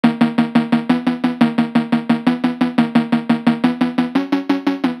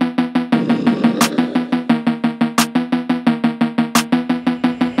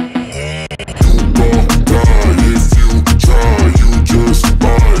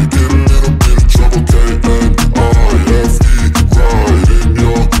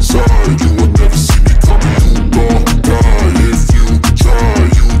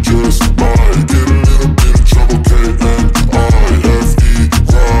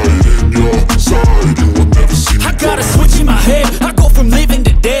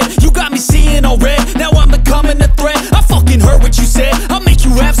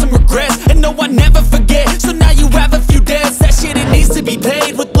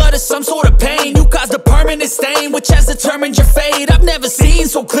sort of pain. You caused a permanent stain, which has determined your fate. I've never seen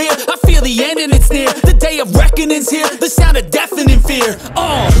so clear, I feel the end and it's near. The day of reckoning's here, the sound of deafening fear.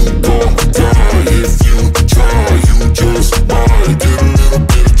 You gon' die if you try, you just might get a little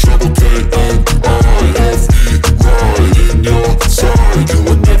bit of trouble, K-N-I-F-E, right in your side, you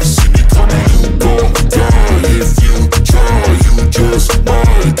will never see me coming. You gon' die if you try, you just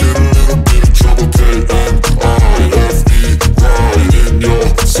might get a little bit of trouble, K-N-I-F-E, right in your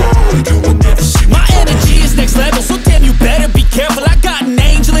side, you will never see me My coming. energy is next level, so damn you better be careful. I got an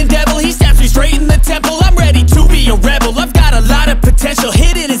angel and devil, he stabs me straight in the temple. I'm ready to be a rebel, I've got a lot of potential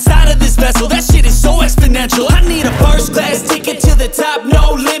hidden inside of this vessel. That shit is so exponential. I need a first class ticket to the top,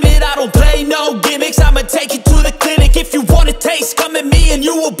 no limit. I don't play no gimmicks, I'ma take you to the clinic. If you want a taste, come at me and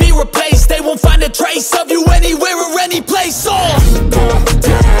you will be replaced. They won't find a trace of you anywhere or any place. Oh!